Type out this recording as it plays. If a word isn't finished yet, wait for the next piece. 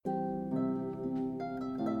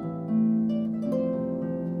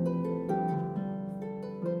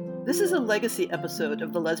This is a legacy episode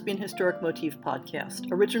of the Lesbian Historic Motif podcast,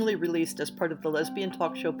 originally released as part of the Lesbian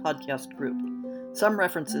Talk Show podcast group. Some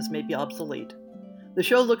references may be obsolete. The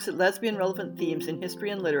show looks at lesbian-relevant themes in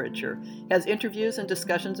history and literature, has interviews and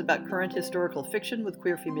discussions about current historical fiction with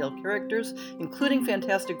queer female characters, including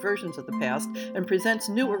fantastic versions of the past, and presents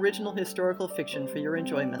new original historical fiction for your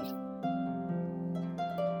enjoyment.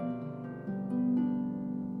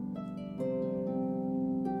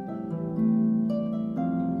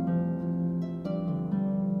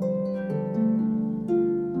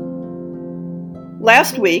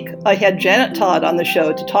 Last week, I had Janet Todd on the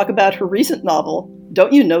show to talk about her recent novel,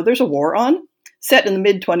 Don't You Know There's a War On?, set in the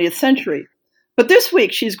mid-20th century. But this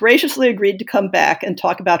week, she's graciously agreed to come back and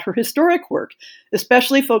talk about her historic work,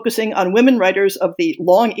 especially focusing on women writers of the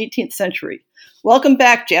long 18th century. Welcome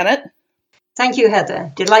back, Janet. Thank you,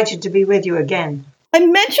 Heather. Delighted to be with you again. I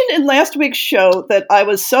mentioned in last week's show that I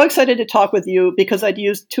was so excited to talk with you because I'd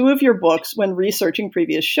used two of your books when researching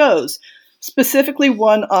previous shows. Specifically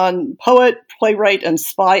one on poet, playwright, and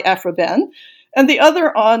spy Aphra Behn, and the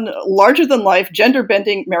other on larger-than-life,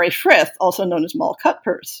 gender-bending Mary Frith, also known as Moll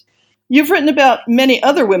Cutpurse. You've written about many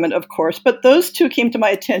other women, of course, but those two came to my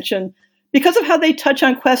attention because of how they touch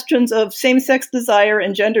on questions of same-sex desire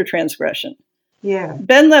and gender transgression. Yeah.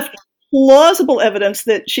 Behn left plausible evidence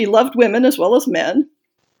that she loved women as well as men.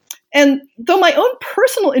 And though my own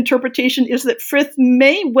personal interpretation is that Frith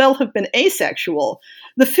may well have been asexual,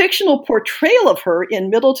 the fictional portrayal of her in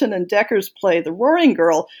Middleton and Decker's play The Roaring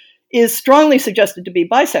Girl is strongly suggested to be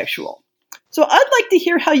bisexual. So I'd like to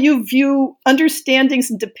hear how you view understandings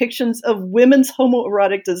and depictions of women's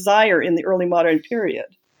homoerotic desire in the early modern period.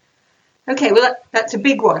 Okay, well, that's a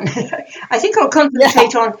big one. I think I'll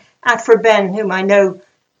concentrate on Aphra Behn, whom I know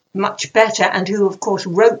much better and who, of course,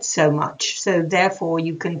 wrote so much. So therefore,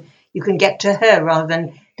 you can get to her rather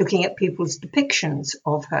than looking at people's depictions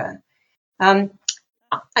of her.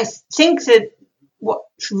 I think that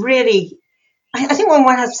I think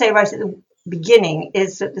one has to say right at the beginning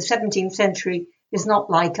is that the 17th century is not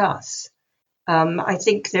like us. I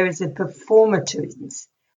think there is a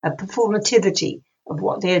performativity of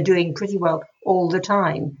what they are doing pretty well all the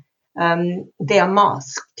time. They are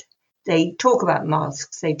masked. They talk about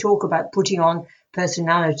masks. They talk about putting on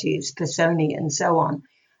personalities, personae, and so on.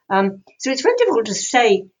 So it's very difficult to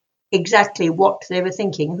say exactly what they were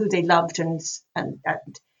thinking, who they loved, and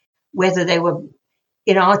whether they were,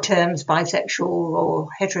 in our terms, bisexual or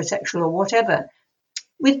heterosexual or whatever.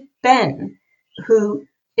 With Behn, who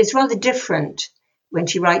is rather different when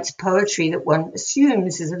she writes poetry that one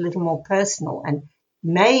assumes is a little more personal and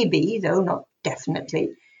maybe, though not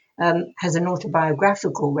definitely, has an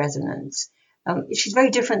autobiographical resonance. She's very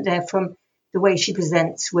different there from the way she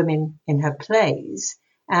presents women in her plays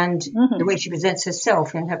and the way she presents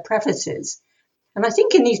herself in her prefaces. And I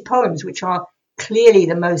think in these poems, which are clearly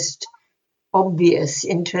the most obvious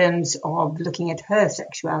in terms of looking at her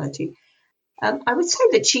sexuality, I would say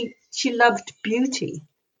that she loved beauty.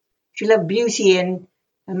 She loved beauty in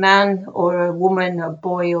a man or a woman, a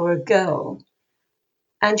boy or a girl.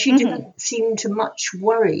 And she didn't seem to much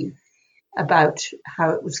worry about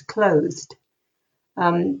how it was clothed.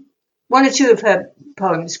 One or two of her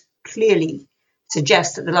poems clearly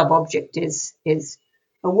suggest that the love object is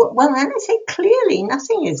well, and I say clearly,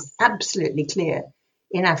 nothing is absolutely clear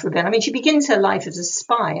in Aphra Behn. I mean, she begins her life as a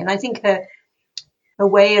spy, and I think her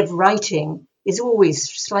way of writing is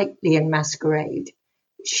always slightly in masquerade.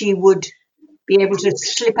 She would be able to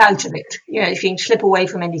slip out of it. She can slip away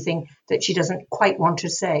from anything that she doesn't quite want to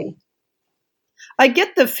say. I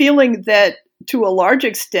get the feeling that to a large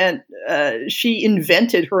extent, she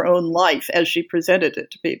invented her own life as she presented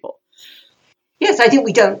it to people. Yes, I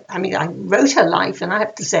think I wrote her life, and I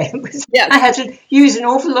have to say, I had to use an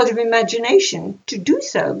awful lot of imagination to do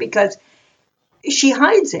so because she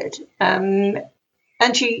hides it. And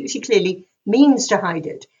she clearly means to hide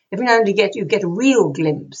it. Every now and then you get a real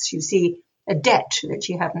glimpse. You see a debt that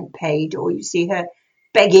she hadn't paid, or you see her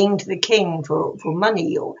begging to the king for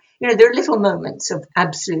money, or, there are little moments of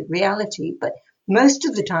absolute reality. But most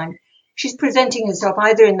of the time, she's presenting herself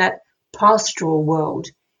either in that pastoral world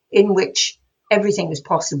in which everything is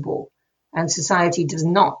possible and society does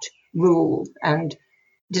not rule and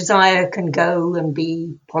desire can go and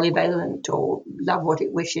be polyvalent or love what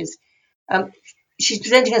it wishes. She's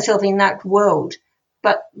presenting herself in that world,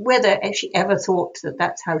 but whether she ever thought that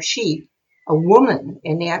that's how she, a woman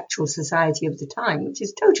in the actual society of the time, which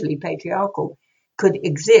is totally patriarchal, could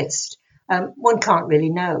exist, one can't really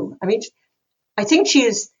know. I mean, I think she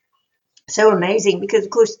is so amazing because, of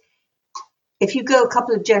course, if you go a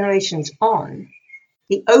couple of generations on,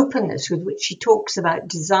 the openness with which she talks about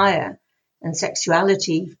desire and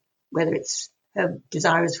sexuality whether it's her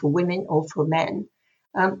desires for women or for men,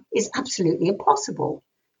 is absolutely impossible.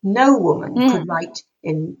 No woman could write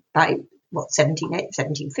by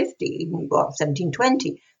 1750, even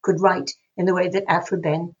 1720, could write in the way that Aphra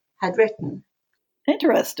Behn had written.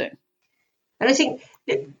 Interesting. And I think,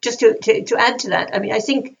 just to add to that, I mean, I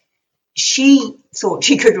think she thought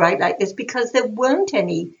she could write like this because there weren't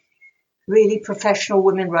any really professional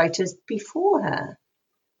women writers before her.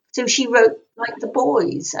 So she wrote like the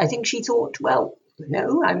boys. I think she thought, well,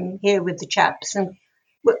 I'm here with the chaps and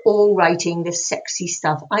we're all writing this sexy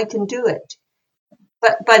stuff. I can do it.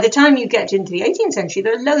 But by the time you get into the 18th century,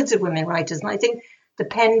 there are loads of women writers. And I think the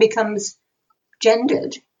pen becomes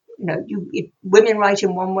gendered. Women write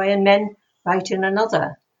in one way and men write in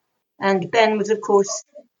another. And Behn was, of course,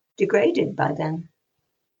 degraded by then.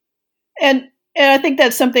 And I think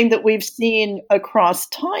that's something that we've seen across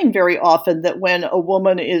time very often, that when a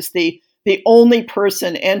woman is the only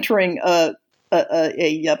person entering a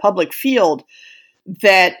public field,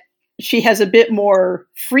 that she has a bit more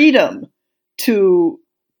freedom to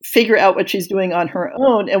figure out what she's doing on her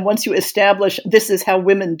own. And once you establish this is how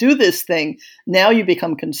women do this thing, now you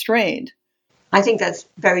become constrained. I think that's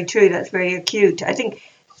very true. That's very acute. I think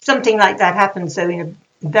something like that happens, though, in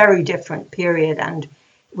a very different period and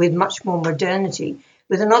with much more modernity,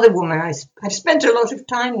 with another woman I've spent a lot of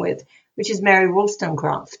time with, which is Mary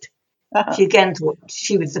Wollstonecraft. Uh-huh. She again thought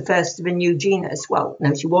she was the first of a new genus. Well,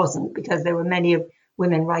 no, she wasn't, because there were many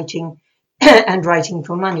women writing and writing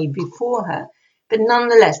for money before her. But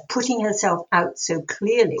nonetheless, putting herself out so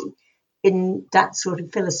clearly in that sort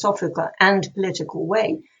of philosophical and political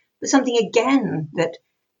way was something, again, that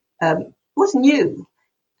was new.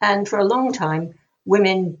 And for a long time,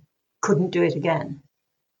 women couldn't do it again.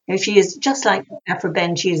 She is, just like Aphra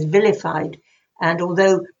Behn, she is vilified. And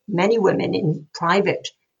although many women in private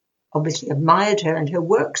obviously admired her and her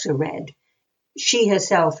works are read, she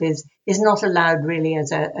herself is not allowed really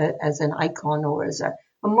as an icon or as a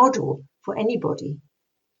model for anybody.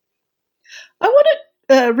 I want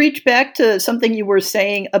to reach back to something you were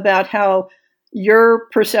saying about how your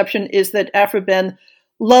perception is that Aphra Behn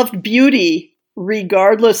loved beauty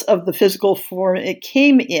regardless of the physical form it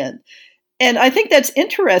came in. And I think that's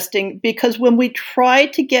interesting, because when we try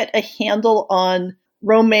to get a handle on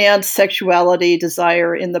romance, sexuality,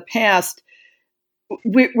 desire in the past,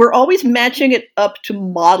 we're always matching it up to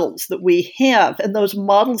models that we have. And those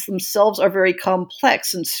models themselves are very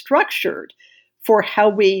complex and structured for how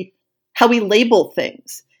we label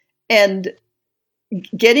things. And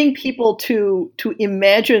getting people to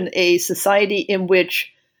imagine a society in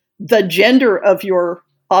which the gender of your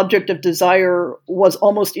object of desire was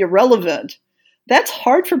almost irrelevant, that's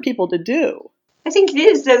hard for people to do. I think it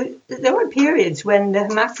is, though. There are periods when the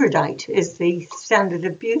hermaphrodite is the standard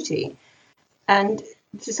of beauty. And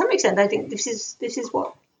to some extent, I think this is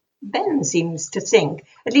what Behn seems to think.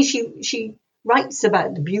 At least she writes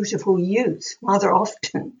about the beautiful youth rather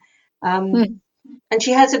often. And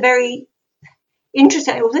she has a very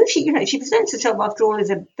interesting, although she presents herself, after all, as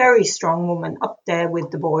a very strong woman up there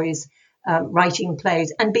with the boys, writing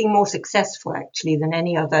plays and being more successful, actually, than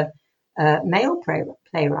any other male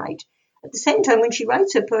playwright. At the same time, when she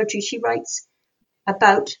writes her poetry, she writes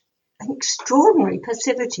about an extraordinary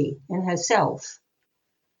passivity in herself,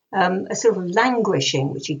 a sort of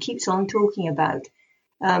languishing, which she keeps on talking about.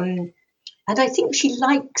 And I think she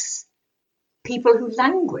likes people who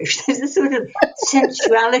languish. There's a sort of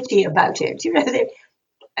sensuality about it,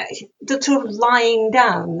 the sort of lying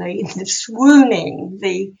down, the swooning,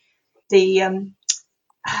 the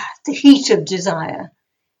heat of desire.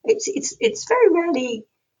 It's very rarely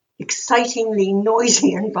excitingly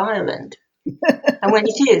noisy and violent. And when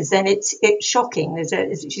it is, then it's shocking.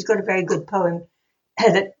 She's got a very good poem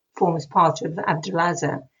that forms part of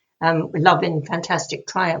Abdulazza, Love in Fantastic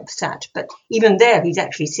Triumph sat. But even there, he's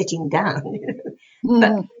actually sitting down.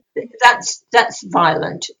 But that's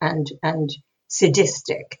violent and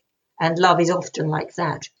sadistic. And love is often like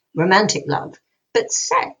that, romantic love. But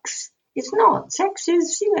sex is not. Sex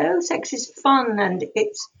is fun, and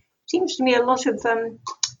it seems to me a lot of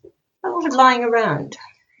lying around.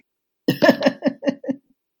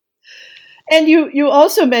 And you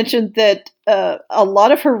also mentioned that a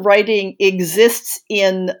lot of her writing exists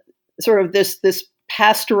in sort of this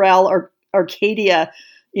pastoral Arcadia,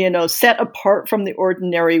 set apart from the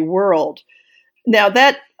ordinary world. Now,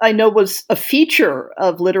 that I know was a feature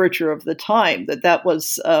of literature of the time, that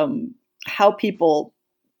was how people,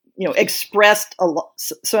 expressed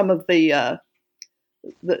some of the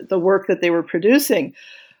work that they were producing.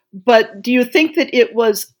 But do you think that it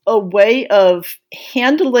was a way of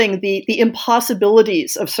handling the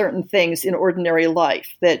impossibilities of certain things in ordinary life,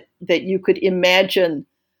 that you could imagine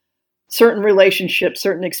certain relationships,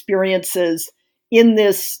 certain experiences in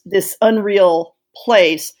this unreal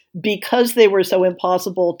place because they were so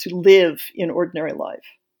impossible to live in ordinary life?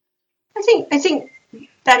 I think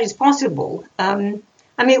that is possible. I mean,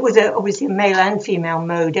 it was obviously a male and female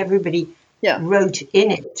mode. Everybody wrote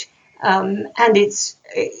in it, and it's.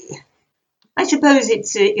 I suppose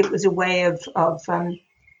it was a way of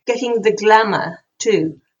getting the glamour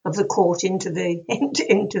too of the court into the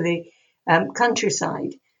into the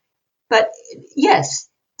countryside. But yes,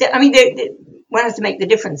 I mean, one has to make the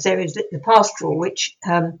difference. There is the pastoral, which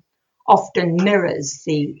often mirrors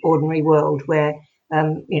the ordinary world, where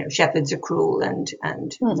shepherds are cruel and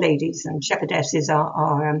ladies and shepherdesses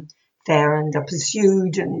are fair and are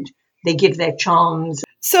pursued, and they give their charms.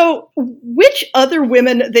 So, which other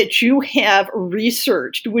women that you have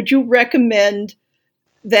researched would you recommend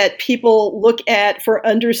that people look at for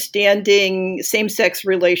understanding same-sex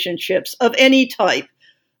relationships of any type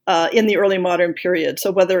in the early modern period?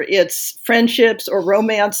 So whether it's friendships or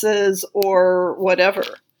romances or whatever,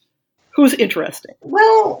 who's interesting?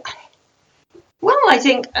 Well, I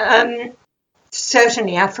think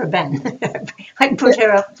certainly Aphra Behn. I put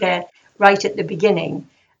her up there right at the beginning.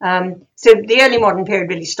 So the early modern period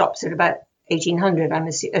really stops at about 1800,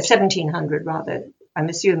 1700 rather, I'm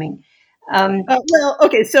assuming. Well,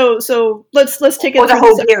 okay, so let's take it or the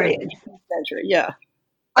whole period. Century, yeah.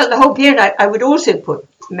 Well, the whole period, I would also put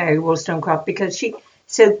Mary Wollstonecraft, because she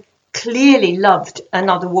so clearly loved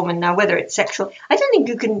another woman. Now, whether it's sexual, I don't think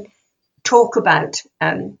you can talk about,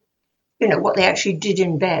 what they actually did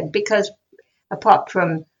in bed, because apart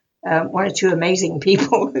from one or two amazing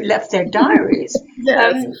people who left their diaries,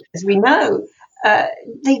 as we know,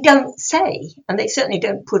 they don't say, and they certainly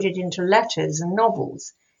don't put it into letters and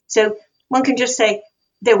novels. So one can just say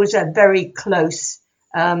there was a very close,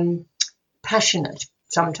 passionate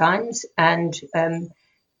sometimes, and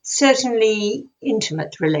certainly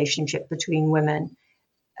intimate relationship between women.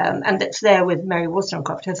 And that's there with Mary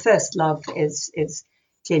Wollstonecraft. Her first love is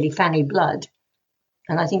clearly Fanny Blood.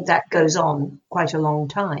 And I think that goes on quite a long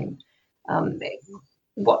time.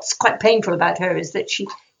 What's quite painful about her is that she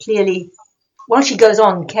clearly, while she goes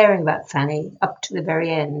on caring about Fanny up to the very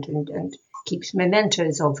end and keeps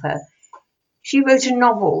mementos of her, she wrote a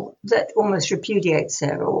novel that almost repudiates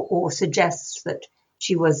her or suggests that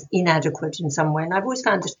she was inadequate in some way. And I've always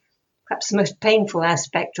found this perhaps the most painful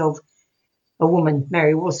aspect of a woman,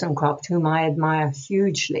 Mary Wollstonecraft, whom I admire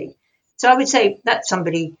hugely. So I would say that's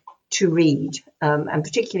somebody to read, and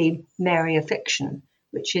particularly Mary a Fiction,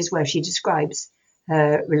 which is where she describes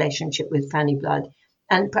her relationship with Fanny Blood.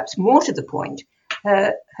 And perhaps more to the point,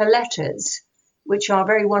 her letters, which are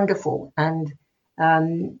very wonderful and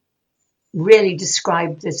really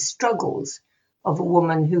describe the struggles of a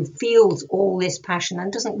woman who feels all this passion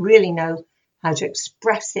and doesn't really know how to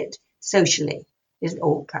express it socially,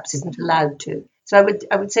 or perhaps isn't allowed to. So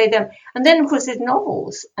I would say them. And then, of course, there's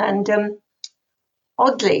novels. And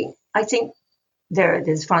oddly, I think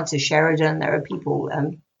there's Frances Sheridan. There are people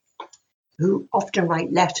who often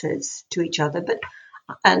write letters to each other.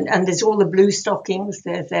 And there's all the Blue Stockings,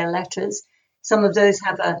 their letters. Some of those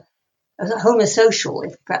have a homosocial,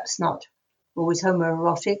 if perhaps not always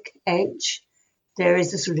homoerotic edge. There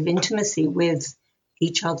is a sort of intimacy with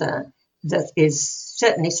each other that is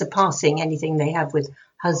certainly surpassing anything they have with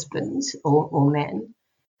husbands or men.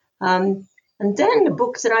 And then the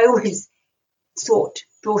book that I always thought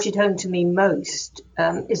brought it home to me most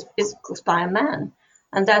is of course by a man,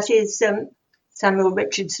 and that is Samuel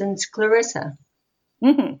Richardson's Clarissa,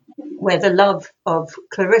 where the love of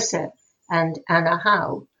Clarissa and Anna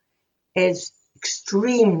Howe is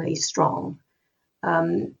extremely strong,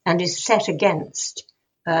 and is set against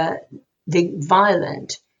the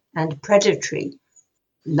violent and predatory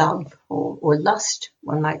love or lust,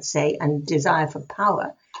 one might say, and desire for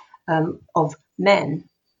power of men.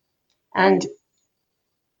 And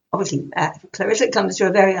obviously, Clarissa comes to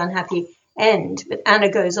a very unhappy end, but Anna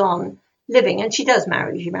goes on living, and she does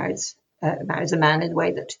marry. She marries a man in the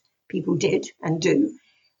way that people did and do.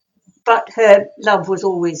 But her love was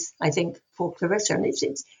always, I think, for Clarissa, and it's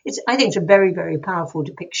I think it's a very, very powerful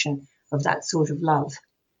depiction of that sort of love.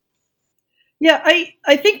 Yeah,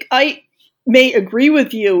 I think I may agree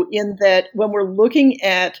with you in that when we're looking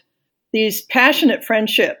at these passionate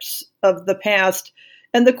friendships of the past,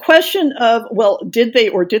 and the question of, well, did they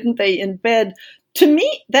or didn't they in bed, to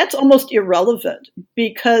me, that's almost irrelevant,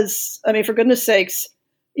 because, I mean, for goodness sakes,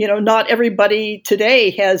 not everybody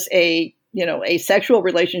today has a sexual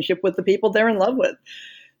relationship with the people they're in love with.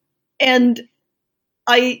 And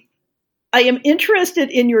I am interested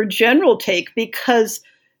in your general take because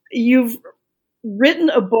you've written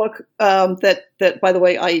a book that, by the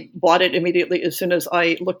way, I bought it immediately as soon as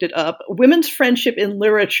I looked it up, Women's Friendship in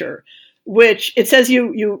Literature, which it says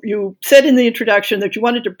you said in the introduction that you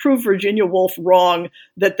wanted to prove Virginia Woolf wrong,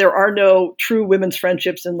 that there are no true women's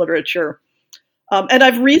friendships in literature. And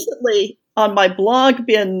I've recently, on my blog,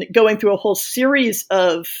 been going through a whole series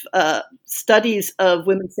of studies of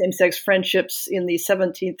women's same-sex friendships in the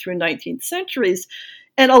 17th through 19th centuries,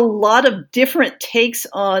 and a lot of different takes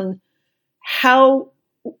on how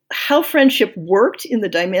friendship worked in the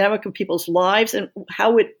dynamic of people's lives and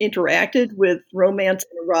how it interacted with romance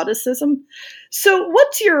and eroticism. So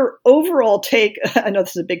what's your overall take? I know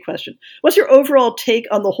this is a big question. What's your overall take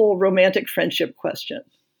on the whole romantic friendship question?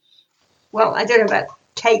 Well, I don't know about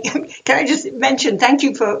take. Can I just mention, thank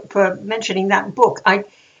you for mentioning that book.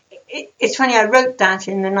 It's funny, I wrote that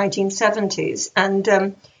in the 1970s, and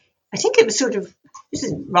I think it was sort of, this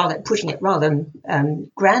is rather pushing it rather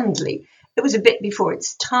grandly. It was a bit before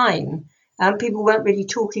its time. People weren't really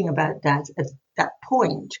talking about that at that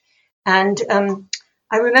point. And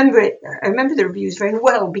I remember the reviews very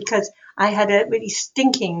well because I had a really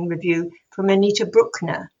stinking review from Anita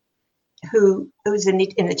Bruckner, who was in the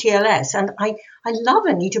TLS. And I love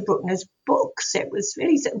Anita Bruckner's books. It was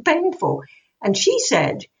really so painful. And she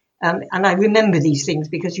said, and I remember these things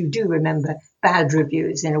because you do remember bad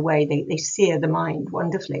reviews in a way. They sear the mind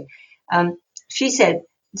wonderfully. She said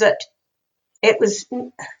that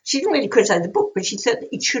she didn't really criticize the book, but she said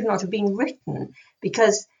that it should not have been written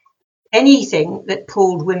because anything that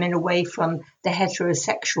pulled women away from the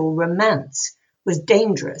heterosexual romance was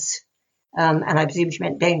dangerous. And I presume she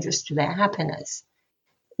meant dangerous to their happiness.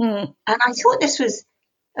 And I thought this was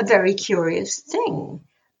a very curious thing.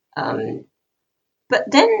 But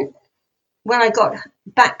then when I got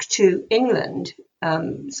back to England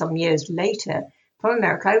some years later from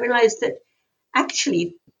America, I realized that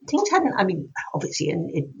actually things hadn't, I mean, obviously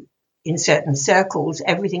in certain circles,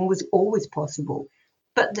 everything was always possible,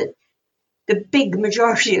 but that the big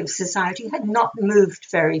majority of society had not moved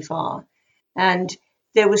very far. And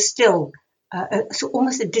there was still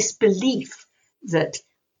almost a disbelief that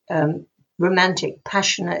romantic,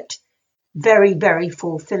 passionate, very, very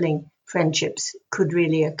fulfilling friendships could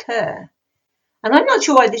really occur. And I'm not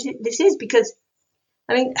sure why this is because,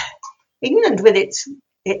 I mean, England with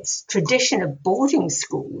its tradition of boarding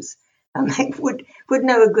schools would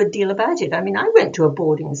know a good deal about it. I mean, I went to a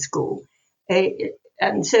boarding school,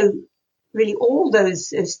 and so really all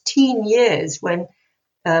those teen years when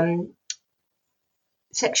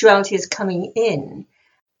sexuality is coming in,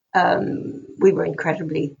 we were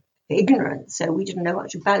incredibly ignorant, so we didn't know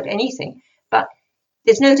much about anything. But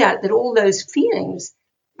there's no doubt that all those feelings,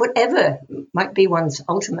 whatever might be one's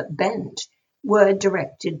ultimate bent, were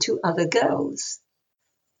directed to other girls.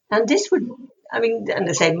 And this would, I mean, and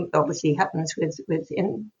the same obviously happens with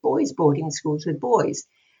in boys' boarding schools with boys.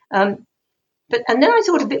 And then I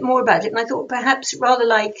thought a bit more about it, and I thought perhaps rather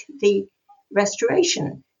like the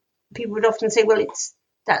Restoration, people would often say, well,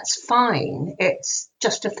 that's fine, it's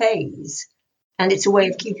just a phase, and it's a way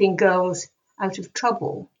of keeping girls out of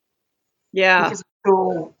trouble. Yeah. Because after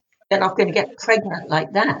all, they're not going to get pregnant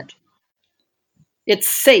like that. It's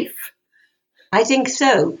safe. I think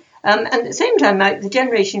so. And at the same time, like the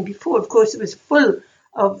generation before, of course, it was full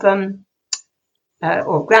of,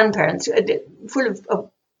 or grandparents, full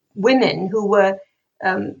of women who were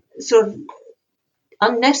sort of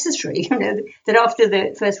unnecessary. You know, that after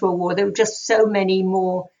the First World War, there were just so many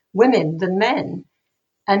more women than men.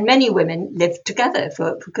 And many women lived together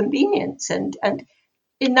for convenience. And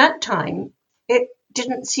in that time, it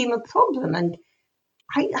didn't seem a problem. And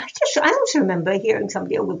I also remember hearing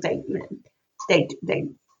somebody, they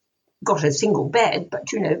got a single bed, but,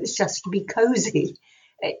 it was just to be cozy.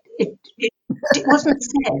 It wasn't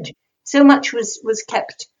said. So much was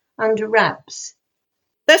kept under wraps.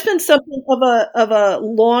 That's been something of a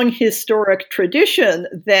long historic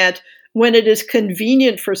tradition that when it is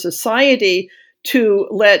convenient for society to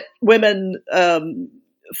let women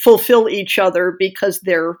fulfill each other because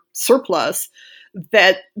they're surplus,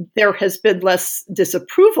 that there has been less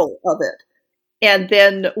disapproval of it. And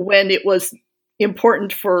then when it was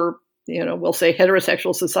important for, we'll say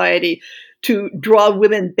heterosexual society to draw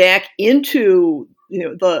women back into,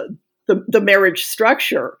 the marriage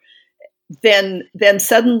structure, then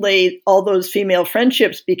suddenly all those female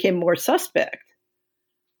friendships became more suspect.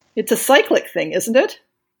 It's a cyclic thing, isn't it?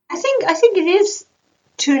 I think it is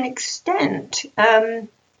to an extent.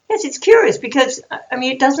 Yes, it's curious because, I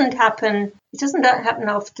mean, it doesn't happen. It doesn't happen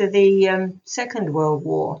after the Second World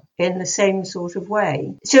War in the same sort of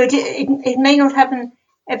way. So it may not happen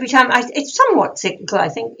every time. It's somewhat cyclical, I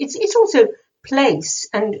think. It's also place,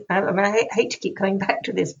 and I mean, I hate to keep coming back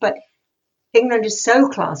to this, but England is so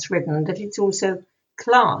class-ridden that it's also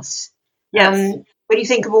class. Yes. When you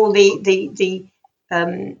think of all the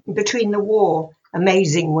between the war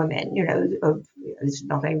amazing women, it's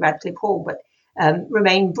not only Radcliffe Hall, but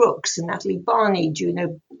Romaine Brooks and Natalie Barney,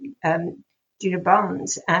 Juno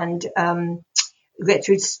Barnes, and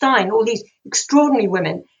Gertrude Stein, all these extraordinary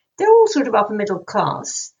women. They're all sort of upper middle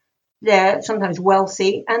class. They're sometimes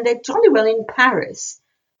wealthy, and they're jolly well in Paris.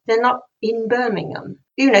 They're not in Birmingham.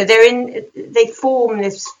 They form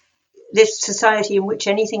this society in which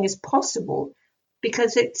anything is possible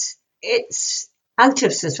because it's out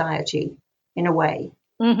of society in a way.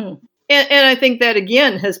 Mm-hmm. And I think that,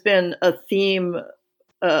 again, has been a theme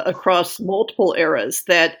across multiple eras,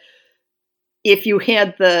 that if you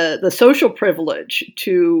had the social privilege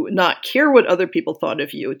to not care what other people thought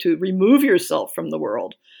of you, to remove yourself from the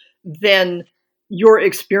world, then your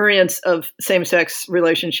experience of same-sex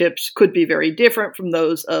relationships could be very different from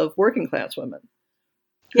those of working class women.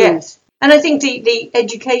 Yes. And I think the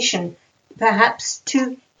education, perhaps,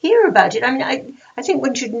 to hear about it. I mean, I think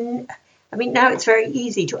one should. I mean, now it's very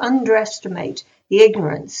easy to underestimate the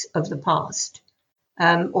ignorance of the past,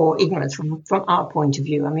 or ignorance from our point of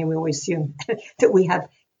view. I mean, we always assume that we have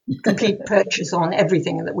complete purchase on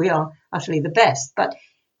everything and that we are utterly the best. But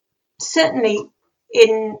certainly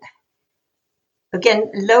in,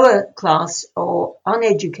 again, lower class or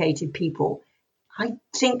uneducated people, I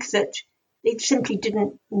think that they simply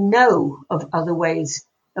didn't know of other ways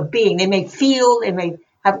of being. They may feel, they may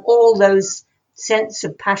have all those sense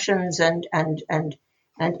of passions and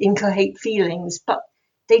incoherent feelings, but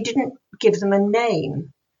they didn't give them a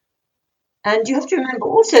name. And you have to remember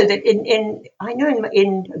also that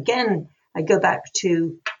again, I go back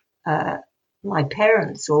to my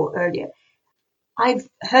parents or earlier. I've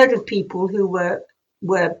heard of people who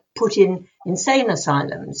were put in insane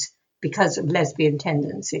asylums because of lesbian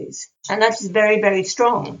tendencies, and that is very, very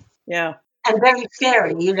strong. Yeah. And very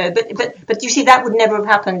scary, But you see, that would never have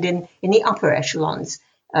happened in the upper echelons.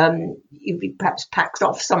 You'd be perhaps packed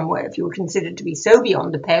off somewhere if you were considered to be so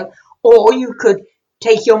beyond the pale, or you could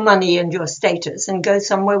take your money and your status and go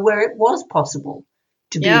somewhere where it was possible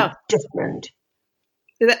to be different.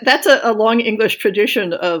 That's a long English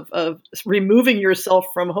tradition of removing yourself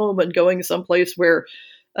from home and going someplace where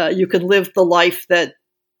you can live the life that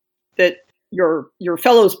your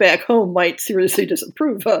fellows back home might seriously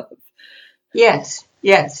disapprove of. Yes,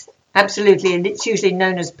 absolutely. And it's usually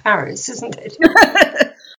known as Paris, isn't it?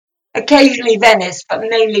 Occasionally Venice, but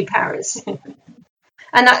mainly Paris.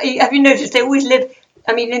 And have you noticed they always live,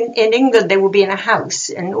 I mean, in England, they will be in a house,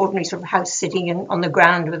 an ordinary sort of house sitting on the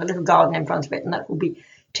ground with a little garden in front of it, and that will be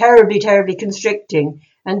terribly, terribly constricting.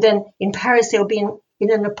 And then in Paris, they'll be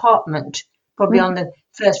in an apartment, probably on the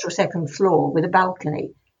first or second floor with a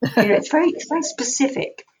balcony. It's very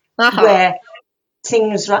specific where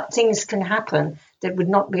things can happen that would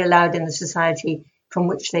not be allowed in the society from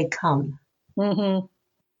which they come. Mm-hmm.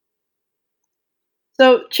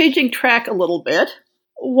 So, changing track a little bit,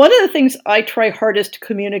 one of the things I try hardest to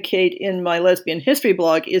communicate in my lesbian history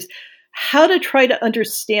blog is how to try to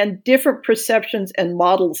understand different perceptions and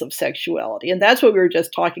models of sexuality. And that's what we were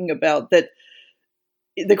just talking about, that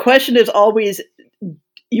the question is always,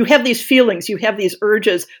 you have these feelings, you have these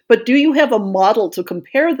urges, but do you have a model to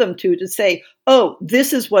compare them to say, oh,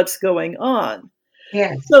 this is what's going on?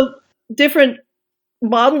 Yes. So different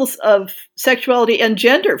models of sexuality and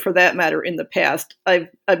gender, for that matter, in the past. I've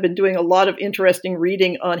been doing a lot of interesting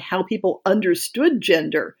reading on how people understood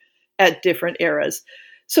gender at different eras.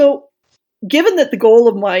 So given that the goal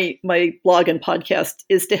of my blog and podcast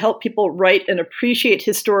is to help people write and appreciate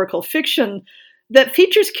historical fiction that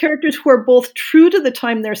features characters who are both true to the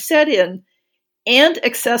time they're set in and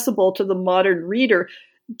accessible to the modern reader,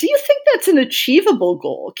 do you think that's an achievable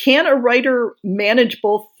goal? Can a writer manage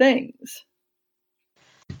both things?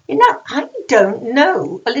 I don't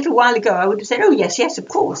know. A little while ago, I would have said, oh, yes, of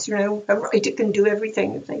course, a writer can do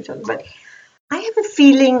everything. But I have a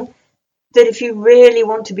feeling that if you really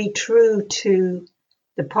want to be true to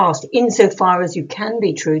the past, insofar as you can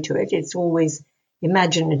be true to it, it's always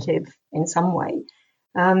imaginative in some way,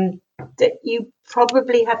 that you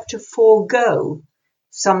probably have to forego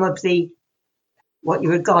some of what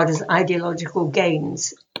you regard as ideological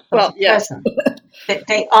gains of the present. That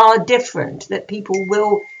they are different, that people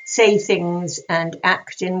will say things and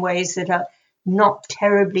act in ways that are not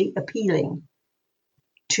terribly appealing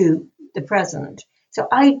to the present. So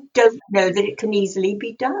I don't know that it can easily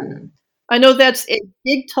be done. I know that's a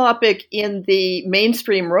big topic in the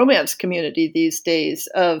mainstream romance community these days,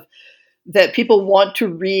 of that people want to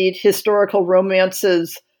read historical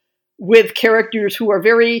romances with characters who are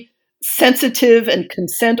very sensitive and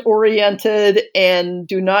consent oriented and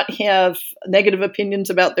do not have negative opinions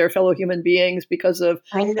about their fellow human beings because of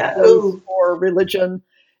I race know. or religion.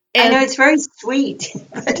 I know And it's very sweet.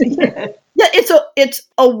 But, yeah. yeah, it's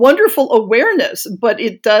a wonderful awareness, but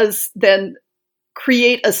it does then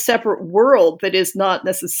create a separate world that is not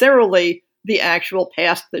necessarily the actual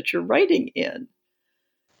past that you're writing in.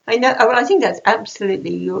 I know. I think that's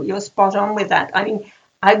absolutely, you're spot on with that. I mean,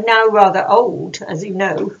 I'm now rather old, as you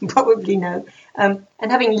know, probably know, and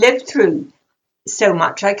having lived through so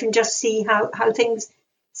much, I can just see how things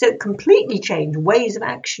so completely change. Ways of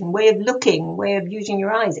action, way of looking, way of using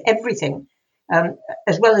your eyes, everything,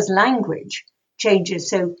 as well as language changes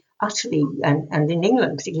so utterly, and in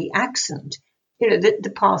England particularly accent. You know,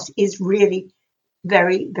 the past is really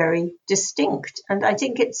very, very distinct, and I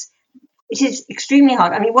think it is extremely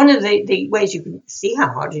hard. I mean, one of the ways you can see how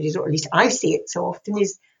hard it is, or at least I see it so often,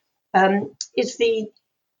 is the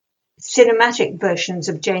cinematic versions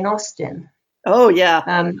of Jane Austen. Oh yeah.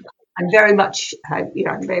 I'm very much,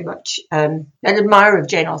 I'm very much an admirer of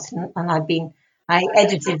Jane Austen, and I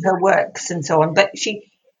edited her works and so on. But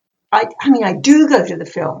I mean, I do go to the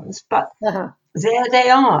films, but Uh-huh. there they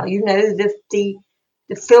are. You know,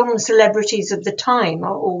 the film celebrities of the time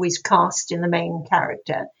are always cast in the main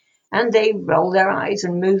character, and they roll their eyes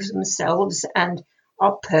and move themselves and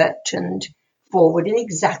are pert and forward in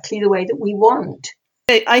exactly the way that we want.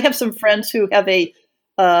 I have some friends who have a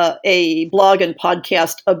blog and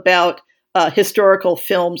podcast about historical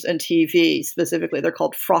films and TV specifically. They're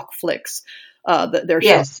called Frock Flicks. Their show,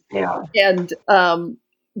 Yes, they are. and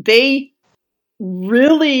they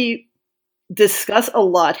really discuss a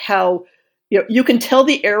lot how you can tell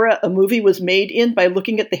the era a movie was made in by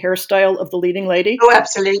looking at the hairstyle of the leading lady. Oh,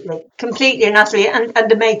 absolutely, completely and utterly, and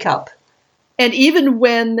the makeup. And even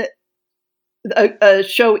when a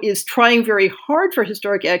show is trying very hard for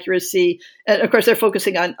historic accuracy, and of course they're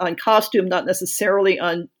focusing on costume, not necessarily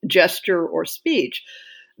on gesture or speech,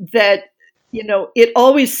 that it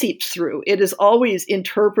always seeps through. It is always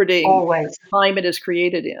interpreting Always. the time it is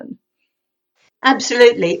created in.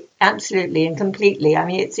 Absolutely, absolutely, and completely. I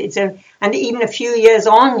mean, and even a few years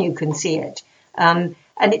on, you can see it, and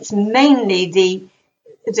it's mainly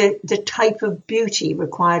the type of beauty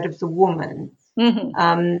required of the woman. Mm-hmm.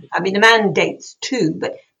 I mean, the man dates too,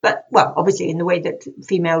 but well, obviously, in the way that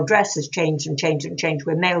female dress has changed and changed and changed,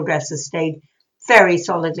 where male dress has stayed very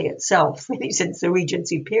solidly itself, really, since the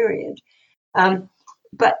Regency period.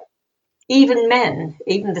 But even men,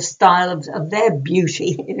 even the style of their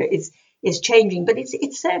beauty, is changing. But it's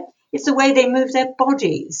the way they move their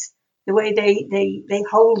bodies, the way they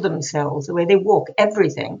hold themselves, the way they walk,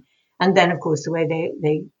 everything, and then of course the way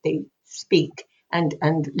they speak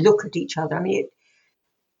and look at each other. I mean,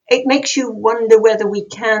 it makes you wonder whether we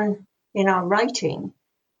can, in our writing,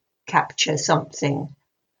 capture something,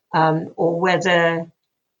 or whether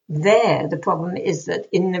the problem is that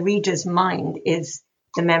in the reader's mind is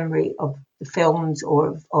the memory of the films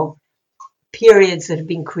or of periods that have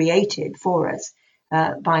been created for us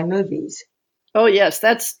by movies. Oh yes,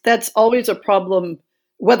 that's always a problem.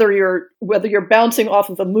 Whether you're bouncing off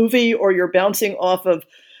of a movie or you're bouncing off of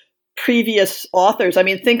previous authors. I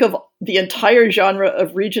mean, think of the entire genre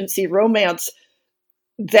of Regency romance.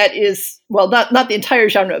 That is, well, not the entire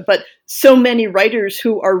genre, but so many writers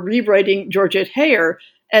who are rewriting Georgette Heyer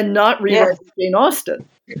and not rewriting Jane Austen.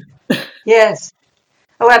 Yes.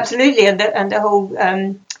 Oh, absolutely, and the whole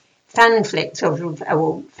fan flick,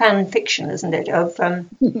 or fan fiction, isn't it,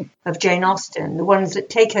 of Jane Austen, the ones that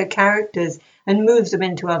take her characters and move them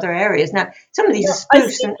into other areas. Now, some of these are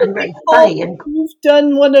spoofs and very funny. And you've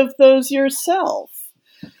done one of those yourself.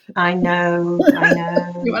 I know.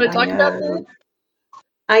 You want to talk about that?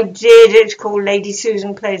 I did. It's called Lady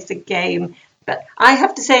Susan Plays the Game. But I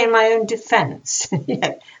have to say, in my own defence,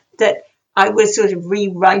 that I was sort of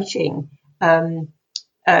rewriting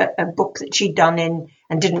a book that she'd done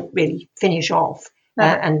and didn't really finish off,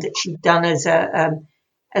 and that she'd done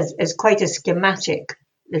as quite a schematic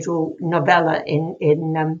little novella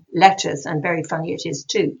in letters, and very funny it is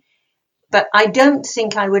too. But I don't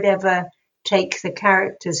think I would ever take the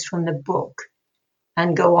characters from the book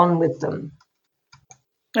and go on with them.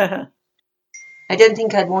 Uh-huh. I don't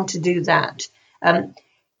think I'd want to do that. And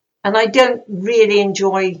I don't really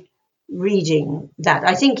enjoy reading that.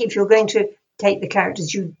 I think if you're going to take the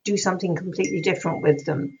characters, you do something completely different with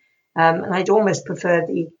them. And I'd almost prefer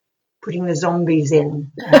putting the zombies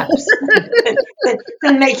in, perhaps,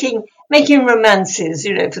 than making romances,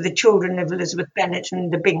 for the children of Elizabeth Bennet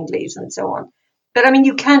and the Bingleys and so on. But I mean,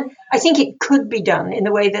 I think it could be done in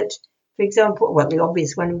the way that, for example, well, the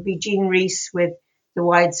obvious one would be Jean Rhys with The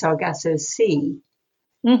Wide Sargasso Sea,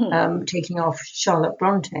 taking off Charlotte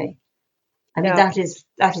Bronte. I mean, that is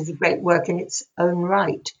a great work in its own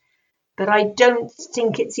right. But I don't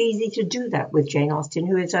think it's easy to do that with Jane Austen,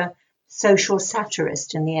 who is a social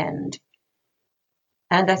satirist in the end.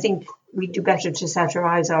 And I think we do better to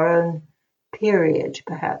satirize our own period,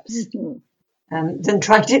 perhaps, than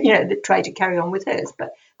try to carry on with hers.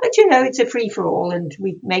 But it's a free for all, and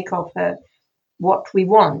we make of her what we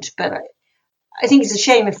want. But I think it's a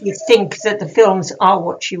shame if we think that the films are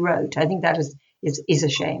what she wrote. I think that is a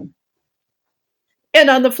shame. And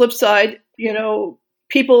on the flip side,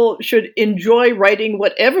 people should enjoy writing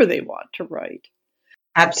whatever they want to write.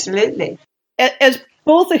 Absolutely. As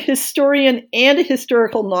both a historian and a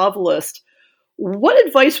historical novelist, what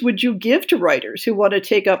advice would you give to writers who want to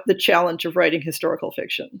take up the challenge of writing historical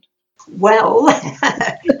fiction? Well,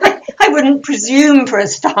 I wouldn't presume for a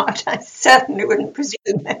start. I certainly wouldn't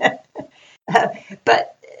presume.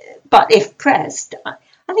 But if pressed,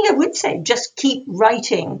 I think I would say just keep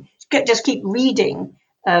writing, just keep reading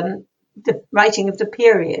the writing of the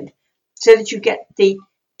period, so that you get the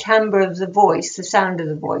timbre of the voice, the sound of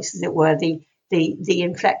the voice, as it were, the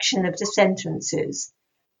inflection of the sentences,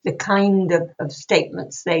 the kind of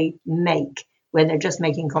statements they make when they're just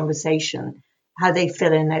making conversation, how they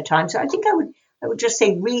fill in their time. So I think I would just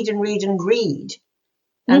say read and read and read,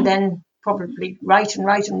 and then probably write and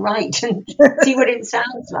write and write and see what it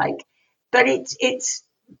sounds like. But it's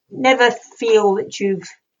never feel that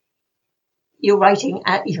you're writing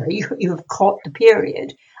at, you have caught the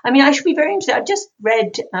period. I mean, I should be very interested. I just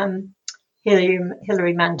read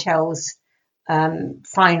Hilary Mantel's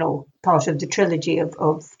final part of the trilogy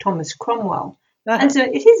of Thomas Cromwell. And so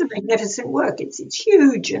it is a magnificent work. It's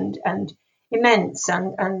huge and immense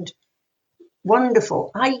and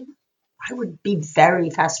wonderful. I would be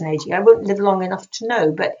very fascinated. I won't live long enough to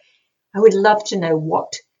know, but I would love to know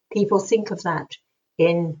what people think of that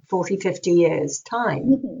in 40, 50 years'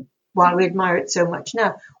 time. While we admire it so much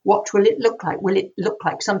now, what will it look like? Will it look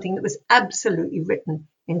like something that was absolutely written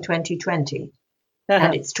in 2020?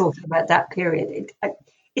 And it's talking about that period.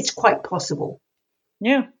 It's quite possible.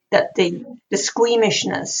 Yeah. That the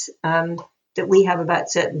squeamishness that we have about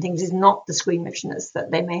certain things is not the squeamishness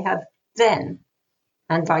that they may have then,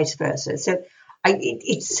 and vice versa. So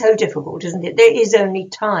it's so difficult, isn't it? There is only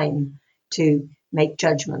time to make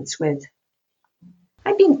judgments with.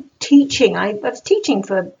 I've been teaching. I was teaching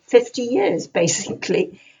for 50 years,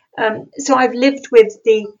 basically. So I've lived with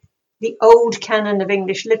the old canon of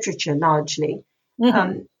English literature largely.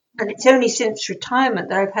 And it's only since retirement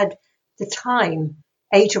that I've had the time,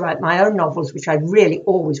 to write my own novels, which I really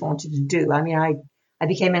always wanted to do. I mean, I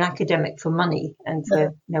became an academic for money and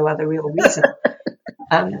for no other real reason.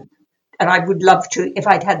 And I would love to, if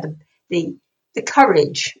I'd had the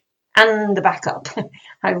courage and the backup,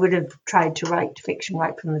 I would have tried to write fiction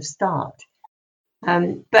right from the start.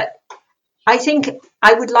 But I think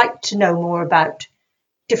I would like to know more about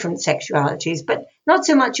different sexualities, but not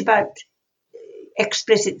so much about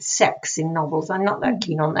explicit sex in novels. I'm not that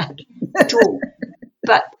keen on that at all.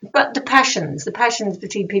 But the passions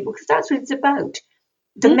between people, because that's what it's about.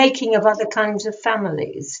 The making of other kinds of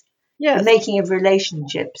families, the making of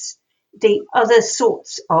relationships, the other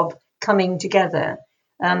sorts of coming together.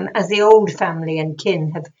 As the old family and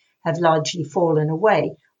kin have largely fallen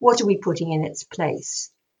away, what are we putting in its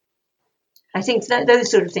place? I think that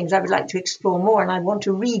those sort of things I would like to explore more, and I want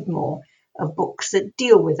to read more of books that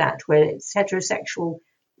deal with that, whether it's heterosexual,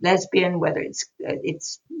 lesbian, whether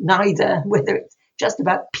it's neither, whether it's just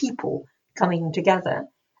about people coming together.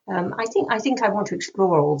 I think I want to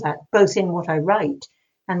explore all that, both in what I write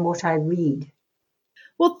and what I read.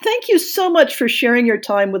 Well, thank you so much for sharing your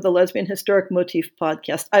time with the Lesbian Historic Motif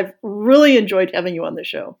podcast. I've really enjoyed having you on the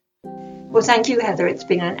show. Well, thank you, Heather. It's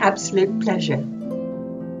been an absolute pleasure.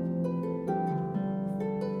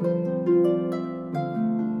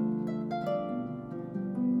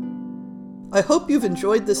 I hope you've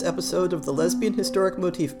enjoyed this episode of the Lesbian Historic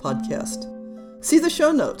Motif podcast. See the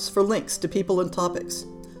show notes for links to people and topics.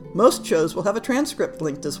 Most shows will have a transcript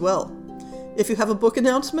linked as well. If you have a book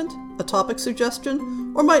announcement, a topic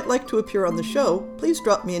suggestion, or might like to appear on the show, please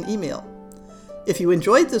drop me an email. If you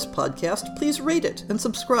enjoyed this podcast, please rate it and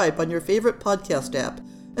subscribe on your favorite podcast app,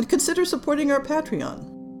 and consider supporting our Patreon.